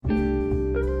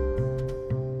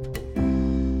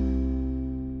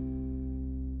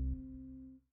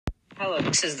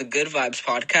This is the Good Vibes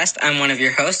podcast. I'm one of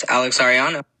your hosts, Alex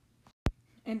Ariano.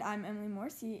 And I'm Emily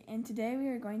Morsi, and today we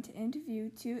are going to interview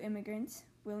two immigrants,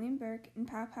 William Burke and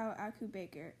Pau Aku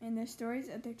Baker, and their stories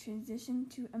of their transition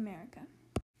to America.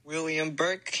 William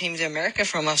Burke came to America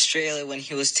from Australia when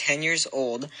he was 10 years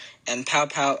old, and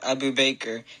Pau Abu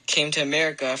Baker came to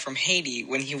America from Haiti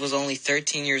when he was only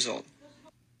 13 years old.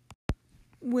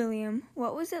 William,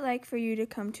 what was it like for you to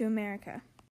come to America?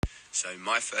 So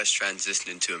my first transition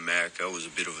into America was a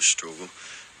bit of a struggle.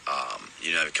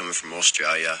 Coming from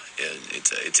Australia,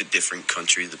 it's a different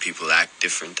country. The people act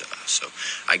different. So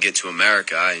I get to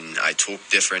America and I talk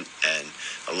different, and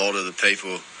a lot of the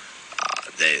people,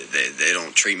 they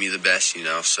don't treat me the best,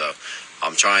 So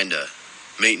I'm trying to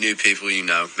meet new people,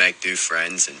 make new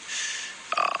friends, and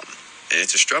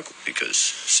it's a struggle because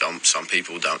some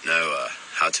people don't know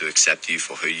how to accept you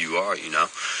for who you are,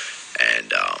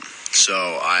 And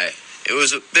it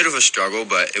was a bit of a struggle,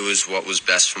 but it was what was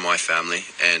best for my family.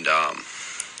 And, a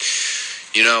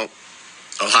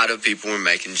lot of people were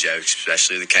making jokes,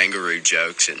 especially the kangaroo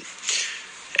jokes. And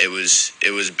it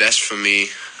was best for me.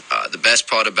 The best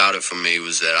part about it for me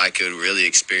was that I could really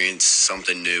experience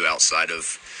something new outside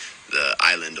of the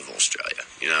island of Australia,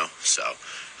 So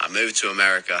I moved to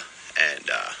America, and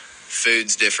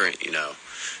food's different,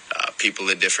 people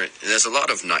are different. And there's a lot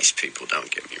of nice people, don't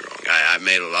get me wrong. I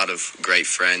made a lot of great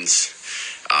friends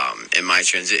in my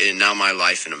transit, and now my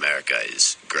life in America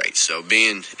is great. So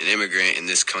being an immigrant in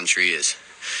this country is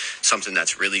something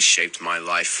that's really shaped my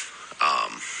life.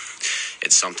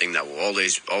 It's something that will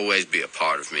always be a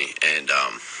part of me. And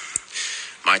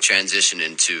my transition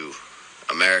into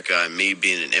America and me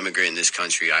being an immigrant in this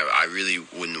country, I really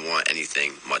wouldn't want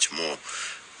anything much more.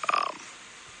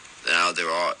 Now, there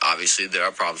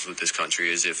are problems with this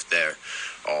country, as if there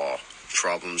are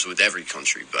problems with every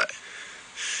country, but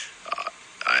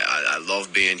I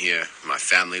love being here. My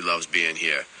family loves being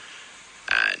here,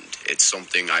 and it's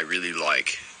something I really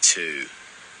like to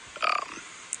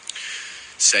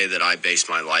say that I base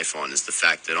my life on, is the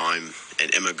fact that I'm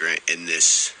an immigrant in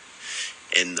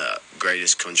the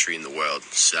greatest country in the world.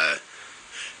 So,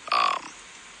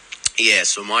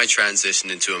 so my transition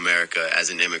into America as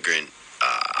an immigrant,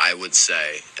 I would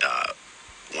say,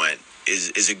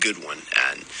 is a good one,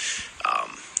 and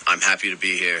I'm happy to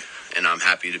be here, and I'm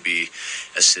happy to be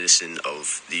a citizen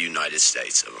of the United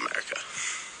States of America.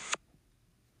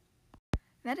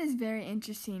 That is very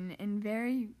interesting and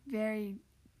very, very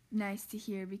nice to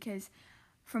hear, because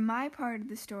from my part of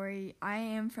the story, I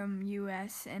am from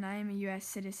U.S. and I am a U.S.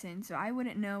 citizen, so I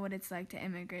wouldn't know what it's like to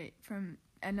immigrate from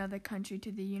another country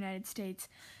to the United States.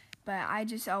 But I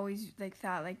just always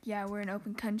thought we're an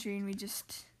open country and we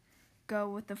just go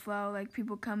with the flow.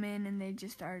 People come in and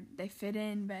they fit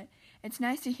in. But it's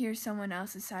nice to hear someone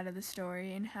else's side of the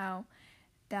story and how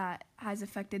that has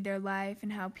affected their life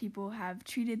and how people have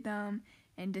treated them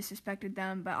and disrespected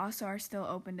them, but also are still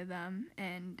open to them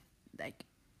and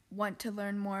want to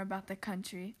learn more about the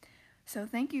country. So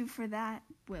thank you for that,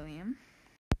 William.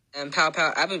 And Pau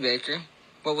Abu Baker,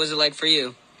 what was it like for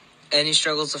you? Any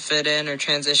struggles to fit in or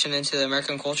transition into the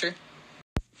American culture?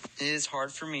 It is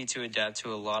hard for me to adapt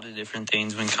to a lot of different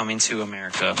things when coming to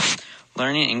America.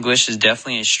 Learning English is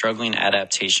definitely a struggling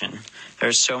adaptation. There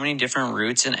are so many different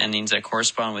roots and endings that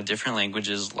correspond with different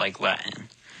languages like Latin.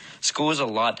 School is a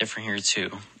lot different here too.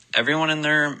 Everyone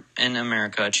in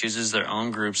America chooses their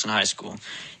own groups in high school.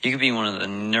 You could be one of the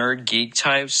nerd geek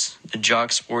types, the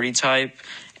jock sporty type,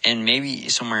 and maybe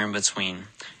somewhere in between.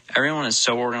 Everyone is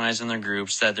so organized in their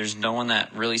groups that there's no one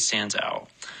that really stands out.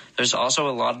 There's also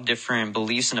a lot of different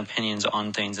beliefs and opinions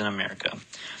on things in America.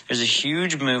 There's a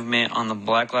huge movement on the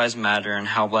Black Lives Matter and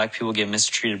how black people get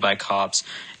mistreated by cops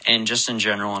and just in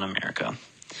general in America.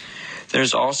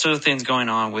 There's also things going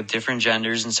on with different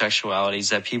genders and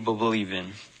sexualities that people believe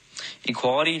in.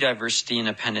 Equality, diversity, and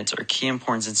independence are key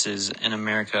importances in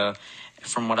America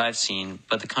from what I've seen,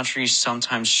 but the country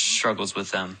sometimes struggles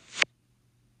with them.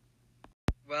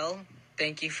 Well,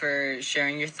 thank you for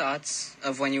sharing your thoughts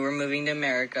of when you were moving to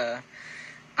America.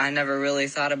 I never really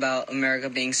thought about America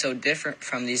being so different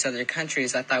from these other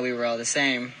countries. I thought we were all the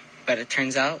same, but it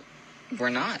turns out we're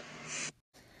not.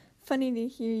 Funny to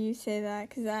hear you say that,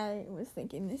 because I was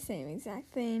thinking the same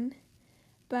exact thing.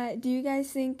 But do you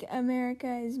guys think America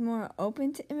is more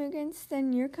open to immigrants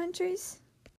than your countries?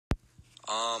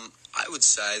 I would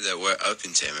say that we're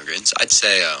open to immigrants. I'd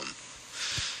say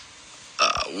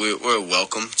we're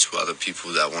welcome to other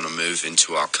people that want to move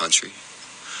into our country.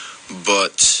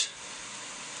 But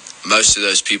most of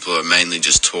those people are mainly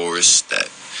just tourists that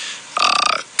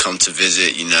come to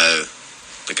visit,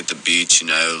 look at the beach, a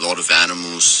lot of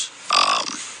animals.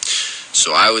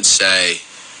 So I would say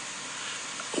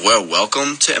we're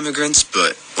welcome to immigrants,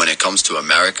 but when it comes to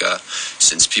America,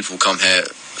 since people come here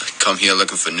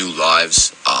looking for new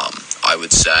lives, I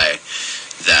would say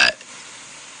that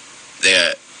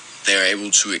they're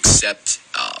able to accept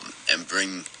and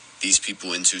bring these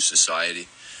people into society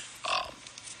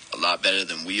a lot better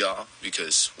than we are,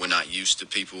 because we're not used to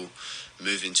people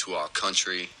moving to our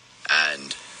country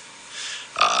and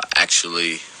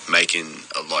actually making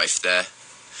a life there,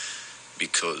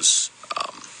 because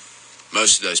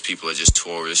most of those people are just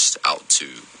tourists out to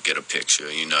get a picture,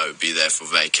 be there for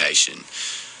vacation.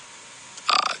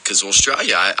 Because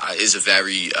Australia is a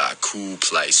very cool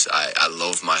place. I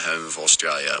love my home of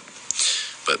Australia.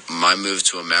 But my move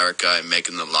to America and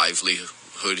making the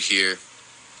livelihood here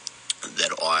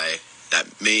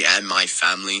that me and my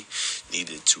family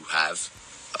needed to have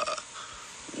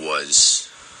was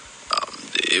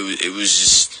it was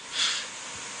just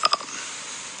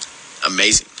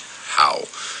amazing how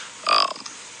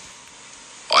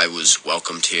I was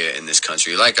welcomed here in this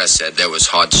country. Like I said, there was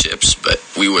hardships, but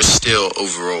we were still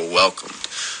overall welcomed.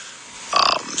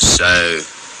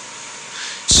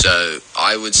 So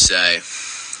I would say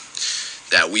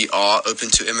that we are open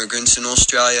to immigrants in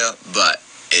Australia, but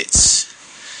it's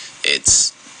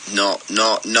not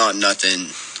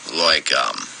nothing like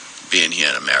being here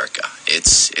in America.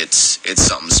 It's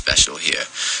something special here.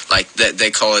 Like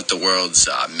they call it the world's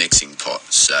mixing pot.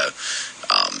 So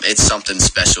it's something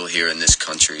special here in this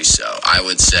country. So I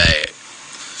would say,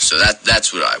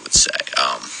 that's what I would say.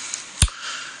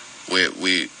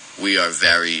 We are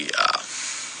very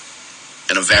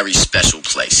in a very special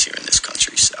place here in this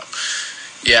country. So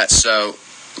yeah. So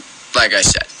like I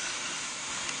said,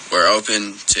 we're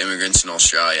open to immigrants in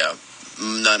Australia.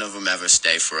 None of them ever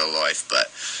stay for a life, but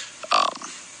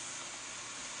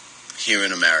here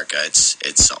in America, it's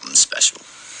something special.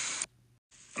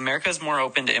 America is more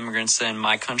open to immigrants than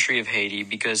my country of Haiti,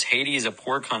 because Haiti is a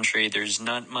poor country. There's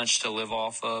not much to live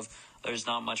off of. There's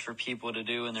not much for people to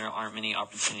do, and there aren't many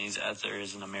opportunities as there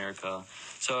is in America.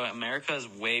 So America is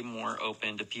way more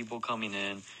open to people coming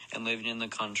in and living in the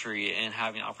country and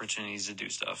having opportunities to do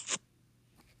stuff.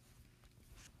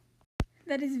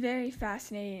 That is very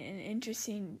fascinating and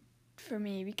interesting for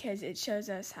me, because it shows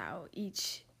us how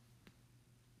each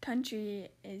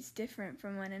country is different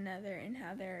from one another, and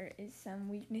how there is some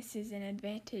weaknesses and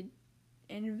advantages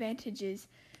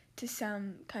to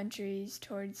some countries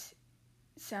towards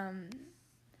some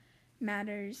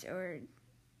matters or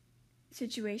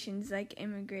situations, like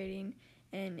immigrating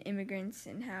and immigrants,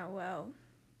 and how well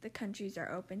the countries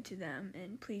are open to them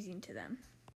and pleasing to them.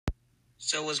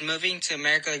 So was moving to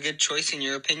America a good choice in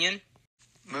your opinion?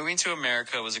 Moving to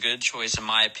America was a good choice in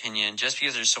my opinion, just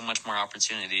because there's so much more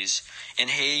opportunities. In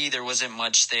Haiti, there wasn't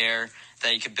much there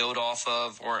that you could build off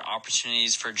of, or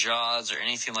opportunities for jobs or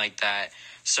anything like that.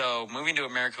 So moving to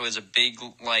America was a big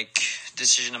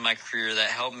decision in my career that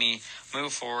helped me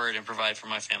move forward and provide for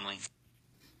my family.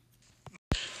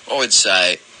 I would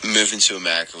say moving to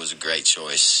America was a great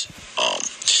choice,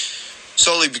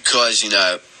 solely because, in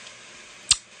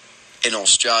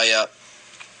Australia,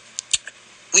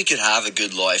 we could have a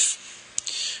good life,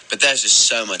 but there's just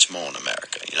so much more in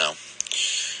America,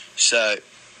 So,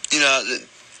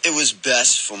 it was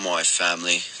best for my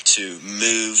family to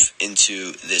move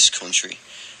into this country.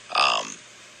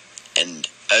 And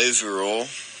overall,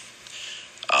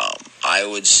 I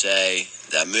would say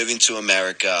that moving to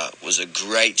America was a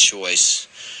great choice.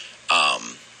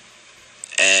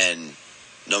 And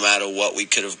no matter what we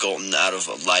could have gotten out of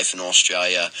a life in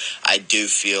Australia, I do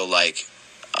feel like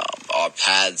our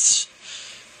paths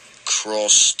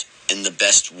crossed in the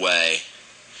best way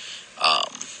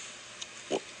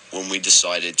when we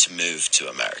decided to move to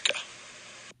America.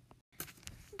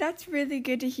 That's really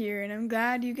good to hear, and I'm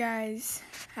glad you guys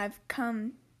have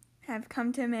come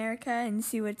to America and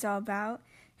see what it's all about,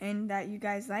 and that you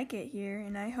guys like it here,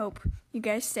 and I hope you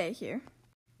guys stay here.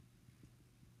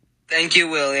 Thank you,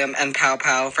 William and Pow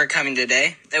Pow, for coming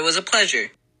today. It was a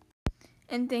pleasure.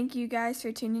 And thank you guys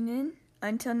for tuning in.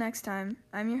 Until next time,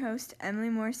 I'm your host, Emily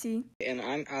Morsi. And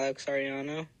I'm Alex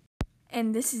Ariano.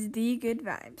 And this is The Good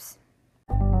Vibes.